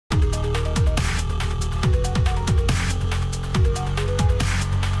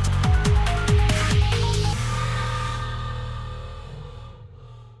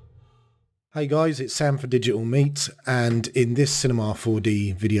Hey guys, it's Sam for Digital Meat, and in this Cinema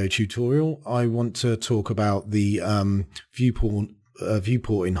 4D video tutorial I want to talk about the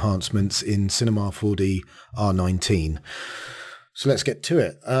viewport enhancements in Cinema 4D R19. So let's get to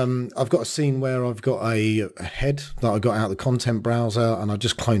it. I've got a scene where I've got a head that I got out of the content browser, and I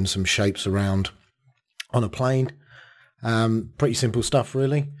just cloned some shapes around on a plane. Pretty simple stuff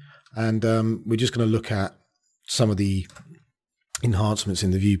really, and we're just going to look at some of the enhancements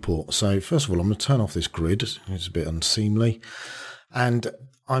in the viewport. So first of all, I'm going to turn off this grid. It's a bit unseemly, and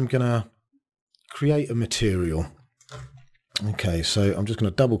I'm going to create a material. Okay, so I'm just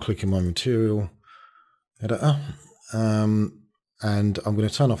going to double click in my material editor, and I'm going to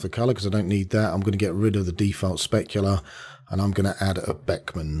turn off the color because I don't need that. I'm going to get rid of the default specular, and I'm going to add a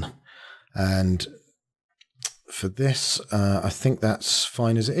Beckman. And for this, I think that's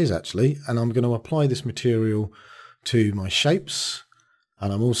fine as it is actually, and I'm going to apply this material to my shapes,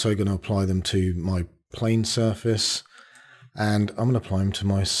 and I'm also going to apply them to my plane surface, and I'm going to apply them to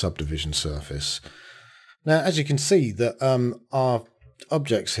my subdivision surface. Now, as you can see, that our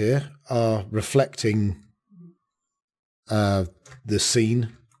objects here are reflecting the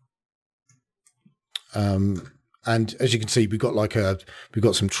scene, and as you can see, we've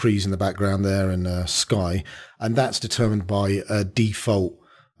got some trees in the background there and a sky, and that's determined by a default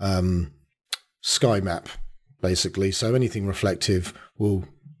sky map, basically. So anything reflective will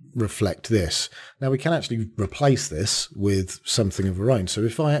reflect this. Now we can actually replace this with something of our own. So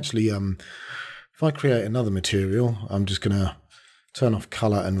if I actually if I create another material, I'm just going to turn off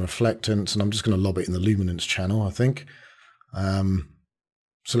color and reflectance, and I'm just going to lob it in the luminance channel, I think.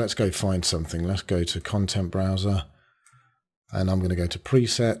 So let's go find something. Let's go to content browser, and I'm going to go to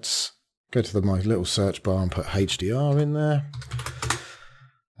presets, go to my little search bar and put HDR in there.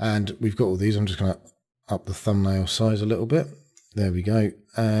 And we've got all these. I'm just going to up the thumbnail size a little bit. There we go.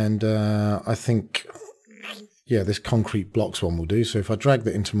 And I think, yeah, this concrete blocks one will do. So if I drag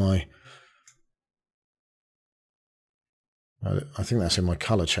that into my, I think that's in my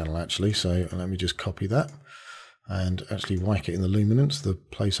color channel actually. So let me just copy that and actually whack it in the luminance, the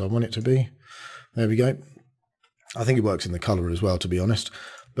place I want it to be. There we go. I think it works in the color as well, to be honest.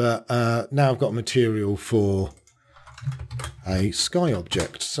 But now I've got material for a sky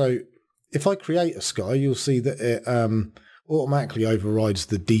object. So if I create a sky, you'll see that it automatically overrides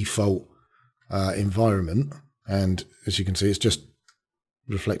the default environment. And as you can see, it's just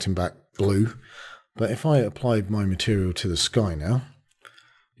reflecting back blue. But if I apply my material to the sky now,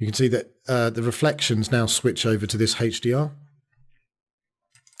 you can see that the reflections now switch over to this HDR.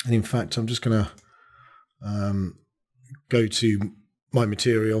 And in fact, I'm just going to go to my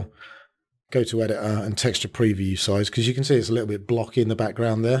material, go to editor and texture preview size, because you can see it's a little bit blocky in the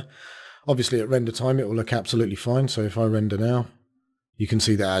background there. Obviously at render time it will look absolutely fine, so if I render now you can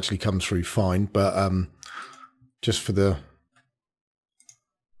see that actually comes through fine, but just for the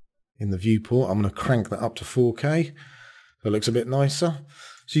in the viewport I'm going to crank that up to 4K so it looks a bit nicer.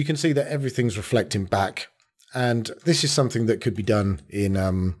 So you can see that everything's reflecting back, and this is something that could be done in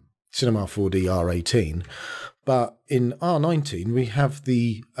Cinema 4D R18, but in R19 we have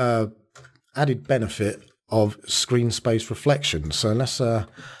the added benefit of screen space reflection. So let's go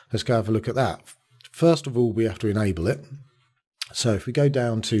have a look at that. First of all, we have to enable it. So if we go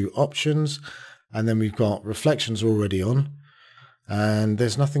down to options, and then we've got reflections already on, and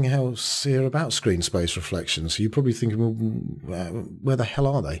there's nothing else here about screen space reflection. So you're probably thinking, well, where the hell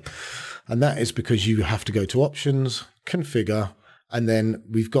are they? And that is because you have to go to options, configure, and then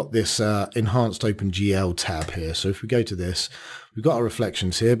we've got this enhanced OpenGL tab here. So if we go to this, we've got our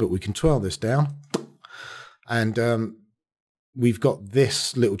reflections here, but we can twirl this down, and we've got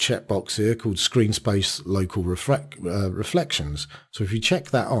this little checkbox here called Screen Space Local Reflections. So if you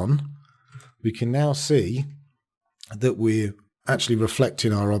check that on, we can now see that we're actually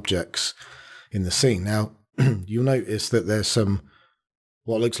reflecting our objects in the scene. Now, you'll notice that there's some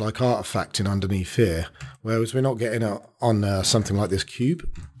what looks like artifacting underneath here, whereas we're not getting it on something like this cube.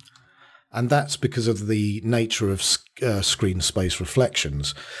 And that's because of the nature of screen space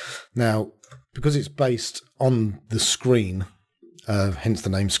reflections. Now, because it's based on the screen, hence the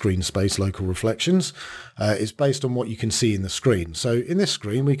name Screen Space Local Reflections, it's based on what you can see in the screen. So in this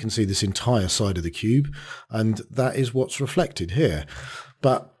screen, we can see this entire side of the cube, and that is what's reflected here.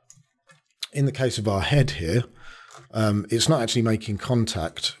 But in the case of our head here, it's not actually making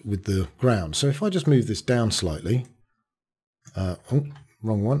contact with the ground. So if I just move this down slightly, oh,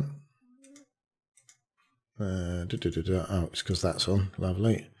 wrong one. Oh, it's because that's on.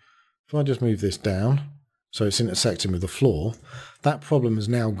 Lovely. If I just move this down, so it's intersecting with the floor, that problem has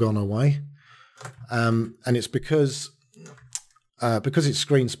now gone away. And it's because because it's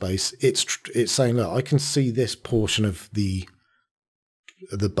screen space, it's saying, look, I can see this portion of the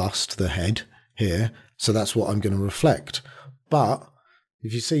bust, the head here, so that's what I'm going to reflect. But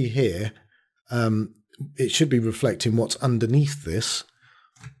if you see here, it should be reflecting what's underneath this,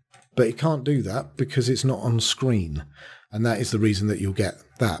 but it can't do that because it's not on screen, and that is the reason that you'll get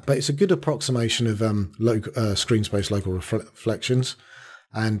that. But it's a good approximation of screen space local reflections,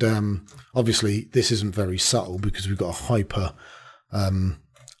 and obviously this isn't very subtle because we've got a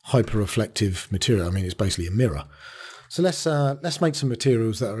hyper reflective material. I mean, it's basically a mirror. So let's make some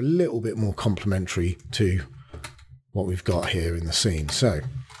materials that are a little bit more complementary to what we've got here in the scene. So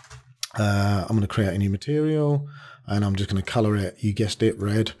I'm going to create a new material, and I'm just going to color it, you guessed it,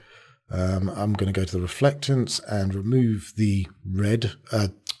 red. I'm going to go to the reflectance and remove the red,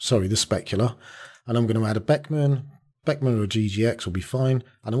 the specular, and I'm going to add a Beckman or a GGX will be fine,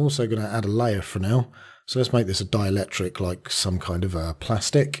 and I'm also going to add a layer for now. So let's make this a dielectric, like some kind of a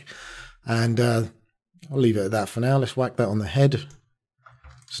plastic, and I'll leave it at that for now. Let's whack that on the head.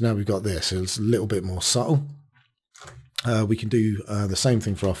 So now we've got this. It's a little bit more subtle. We can do the same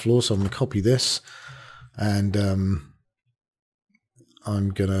thing for our floor, so I'm going to copy this, and I'm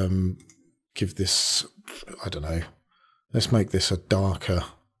going to give this, I don't know, let's make this a darker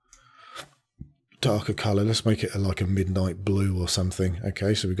colour. Let's make it like a midnight blue or something.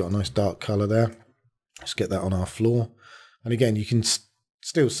 Okay, so we've got a nice dark colour there. Let's get that on our floor. And again, you can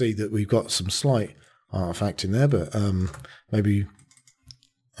still see that we've got some slight artifact in there, but maybe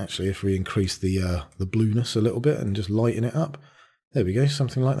actually if we increase the blueness a little bit and just lighten it up, there we go,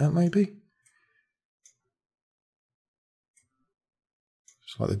 something like that maybe.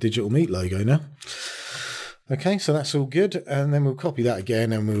 It's like the Digital Meat logo now. Okay, so that's all good, and then we'll copy that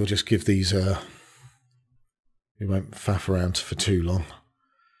again, and we'll just give these we won't faff around for too long.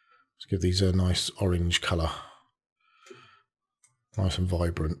 Let's give these a nice orange colour, nice and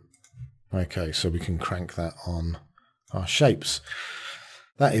vibrant. Okay, so we can crank that on our shapes.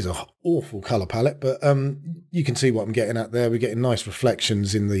 That is an awful colour palette, but you can see what I'm getting at there. We're getting nice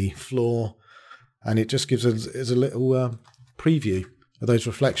reflections in the floor, and it just gives us a little preview of those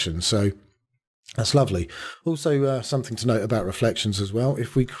reflections. So that's lovely. Also, something to note about reflections as well.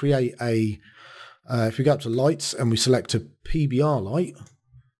 If we create if we go up to lights and we select a PBR light,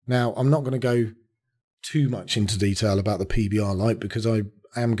 now I'm not going to go too much into detail about the PBR light because I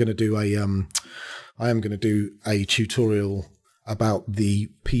am going to do a tutorial about the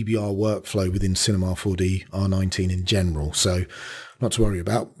PBR workflow within Cinema 4D R19 in general, so not to worry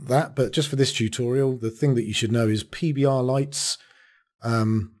about that. But just for this tutorial, the thing that you should know is PBR lights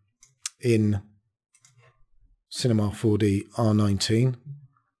in Cinema 4D R19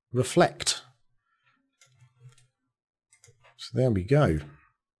 reflect. So there we go.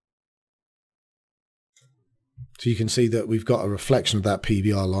 So you can see that we've got a reflection of that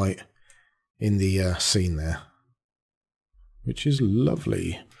PBR light in the scene there, which is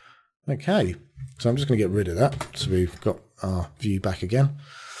lovely. Okay, so I'm just going to get rid of that. So we've got our view back again.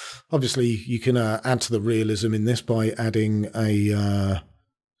 Obviously, you can add to the realism in this by adding a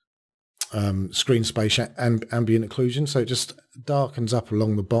screen space and ambient occlusion. So it just darkens up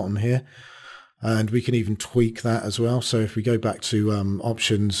along the bottom here. And we can even tweak that as well. So if we go back to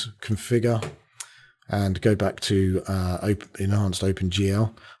options, configure, and go back to enhanced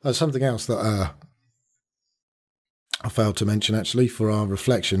OpenGL. Something else that I failed to mention actually for our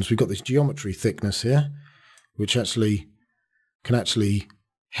reflections, we've got this geometry thickness here, which actually can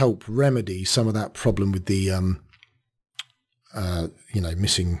help remedy some of that problem with the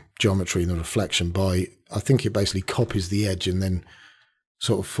missing geometry in the reflection by, I think it basically copies the edge and then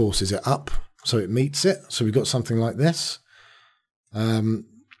sort of forces it up so it meets it. So we've got something like this.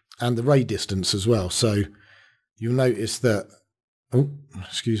 And the ray distance as well. So you'll notice that, oh,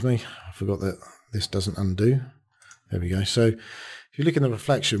 excuse me, I forgot that this doesn't undo. There we go. So if you look in the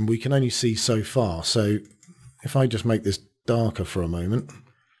reflection, we can only see so far. So if I just make this darker for a moment,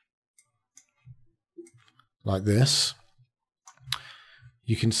 like this,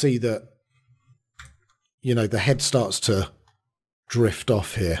 you can see that, you know, the head starts to drift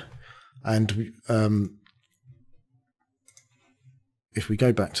off here. And if we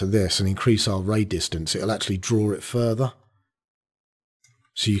go back to this and increase our ray distance, it'll actually draw it further.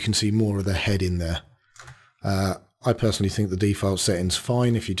 So you can see more of the head in there. I personally think the default setting's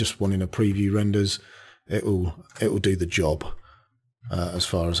fine. If you're just wanting a preview renders, it will do the job as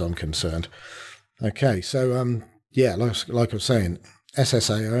far as I'm concerned. Okay, so yeah, like I was saying,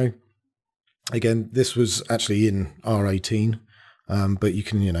 SSAO. Again, this was actually in R18, but you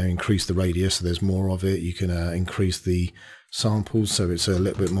can increase the radius so there's more of it. You can increase the samples so it's a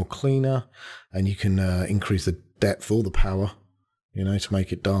little bit more cleaner, and you can increase the depth or the power you know, to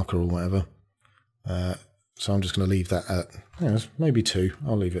make it darker or whatever. So I'm just going to leave that at, you know, maybe 2.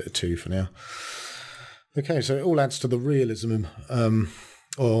 I'll leave it at 2 for now. Okay, so it all adds to the realism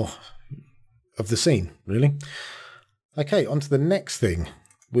or of the scene, really. Okay, on to the next thing,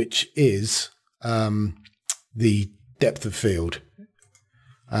 which is the depth of field.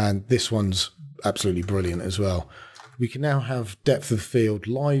 And this one's absolutely brilliant as well. We can now have depth of field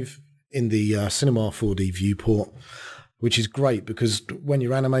live in the Cinema 4D viewport, which is great because when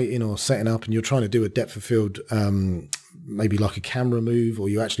you're animating or setting up and you're trying to do a depth of field, maybe like a camera move, or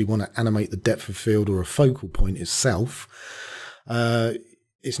you actually want to animate the depth of field or a focal point itself,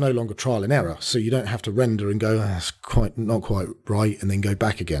 it's no longer trial and error. So you don't have to render and go, that's not quite right, and then go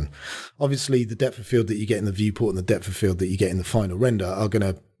back again. Obviously, the depth of field that you get in the viewport and the depth of field that you get in the final render are going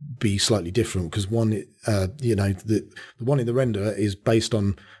to be slightly different because one, you know, the one in the render is based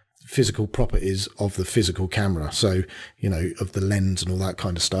on physical properties of the physical camera, so you know, of the lens and all that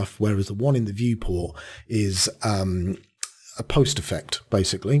kind of stuff, whereas the one in the viewport is a post effect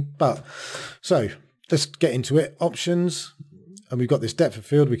basically. But so let's get into it. Options, and we've got this depth of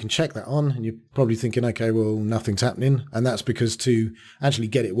field. We can check that on, and you're probably thinking, okay, well, nothing's happening, and that's because to actually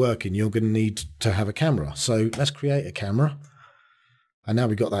get it working you're going to need to have a camera. So let's create a camera, and now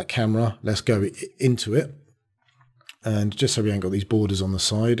we've got that camera, let's go into it. And just so we ain't got these borders on the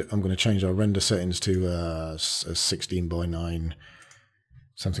side, I'm going to change our render settings to a 16 by 9,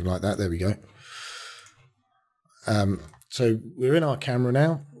 something like that. There we go. So we're in our camera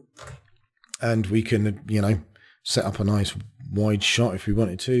now, and we can, you know, set up a nice wide shot if we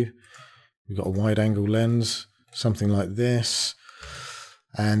wanted to. We've got a wide angle lens, something like this.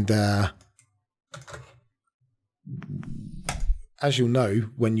 And as you'll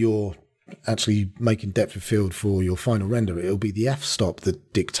know, when you're actually making depth of field for your final render, it'll be the f-stop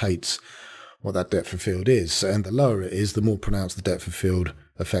that dictates what that depth of field is, and the lower it is, the more pronounced the depth of field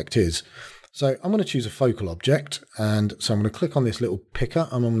effect is. So I'm going to choose a focal object, and so I'm going to click on this little picker,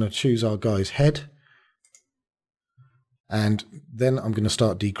 and I'm going to choose our guy's head, and then I'm going to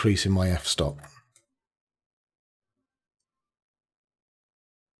start decreasing my f-stop.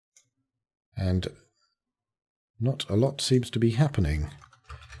 And not a lot seems to be happening.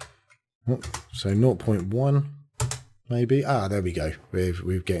 So 0.1 maybe. Ah, there we go.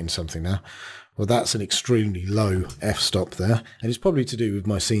 We're getting something now. Well, that's an extremely low f-stop there, and it's probably to do with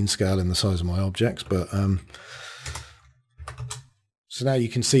my scene scale and the size of my objects. But so now you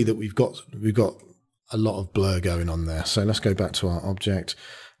can see that we've got a lot of blur going on there. So let's go back to our object,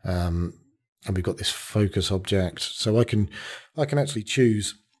 and we've got this focus object. So I can actually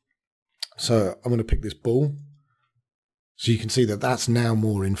choose. So I'm going to pick this ball. So you can see that that's now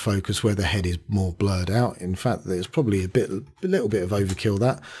more in focus where the head is more blurred out. In fact, there's probably a little bit of overkill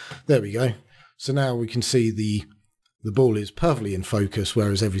that. There we go. So now we can see the ball is perfectly in focus,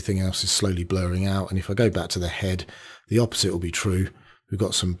 whereas everything else is slowly blurring out. And if I go back to the head, the opposite will be true. We've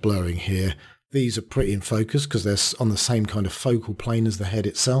got some blurring here. These are pretty in focus because they're on the same kind of focal plane as the head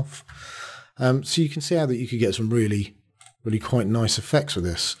itself. So you can see how that you could get some really quite nice effects with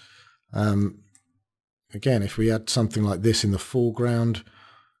this. Again, if we had something like this in the foreground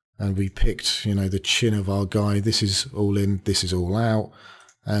and we picked, you know, the chin of our guy, this is all in, this is all out.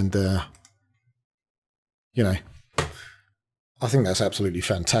 And, you know, I think that's absolutely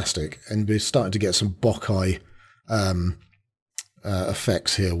fantastic. And we're starting to get some bokeh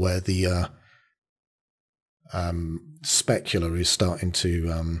effects here where the specular is starting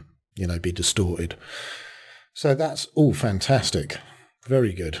to, you know, be distorted. So that's all fantastic.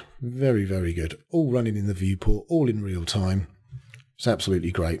 Very good. Very, very good. All running in the viewport, all in real time. It's absolutely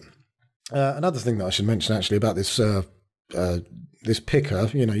great. Another thing that I should mention actually about this this picker,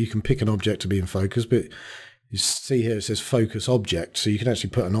 you know, you can pick an object to be in focus, but you see here it says focus object, so you can actually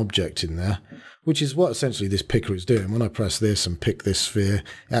put an object in there, which is what essentially this picker is doing. When I press this and pick this sphere,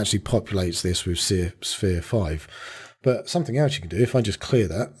 it actually populates this with sphere 5. But something else you can do, if I just clear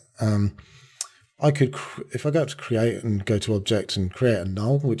that, I could, if I go to create and go to object and create a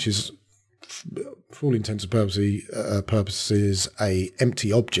null, which is for all intents and purposes a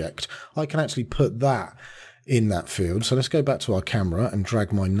empty object, I can actually put that in that field. So let's go back to our camera and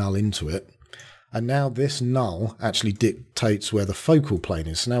drag my null into it. And now this null actually dictates where the focal plane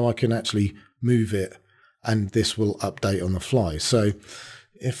is. So now I can actually move it and this will update on the fly. So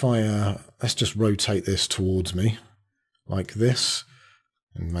if I, let's just rotate this towards me like this,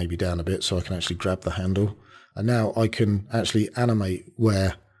 and maybe down a bit so I can actually grab the handle. And now I can actually animate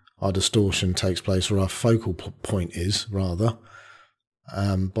where our distortion takes place, or our focal point is, rather,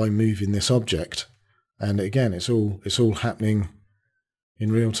 by moving this object. And again, it's all happening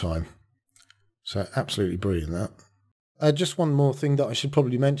in real time. So absolutely brilliant, that. Just one more thing that I should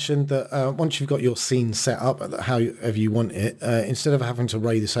probably mention, that once you've got your scene set up however you want it, instead of having to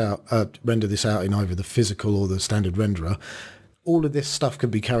render this out in either the physical or the standard renderer, all of this stuff can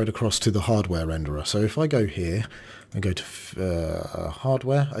be carried across to the hardware renderer. So if I go here and go to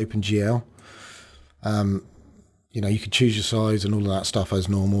hardware, OpenGL, you know, you can choose your size and all of that stuff as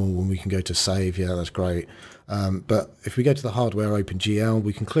normal, and we can go to save. Yeah, that's great. But if we go to the hardware OpenGL,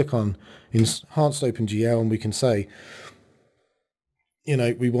 we can click on Enhanced OpenGL and we can say, you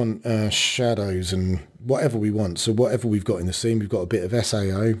know, we want shadows and whatever we want. So whatever we've got in the scene, we've got a bit of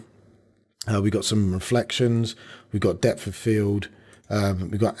SAO, we've got some reflections, we've got depth of field,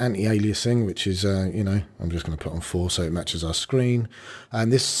 we've got anti-aliasing, which is, you know, I'm just going to put on 4 so it matches our screen.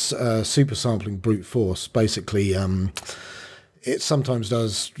 And this super sampling brute force, basically, it sometimes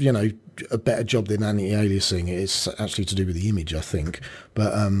does, you know, a better job than anti-aliasing. It's actually to do with the image, I think.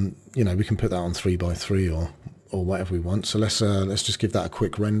 But, you know, we can put that on 3x3 or whatever we want. So let's just give that a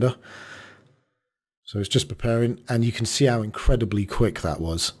quick render. So it's just preparing, and you can see how incredibly quick that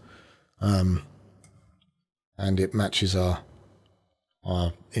was. And it matches our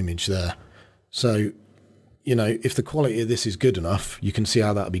image there. So, you know, if the quality of this is good enough, you can see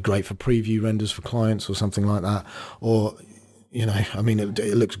how that would be great for preview renders for clients or something like that. Or, you know, I mean,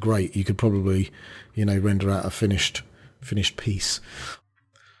 it looks great. You could probably, you know, render out a finished piece.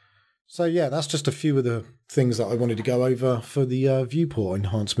 So yeah, that's just a few of the things that I wanted to go over for the viewport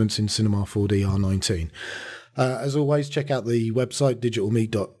enhancements in Cinema 4D R19. As always, check out the website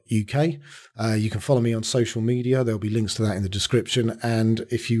digitalmeet.uk. You can follow me on social media. There'll be links to that in the description. And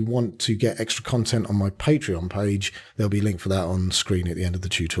if you want to get extra content on my Patreon page, there'll be a link for that on screen at the end of the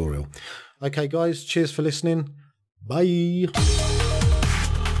tutorial. Okay, guys, cheers for listening. Bye.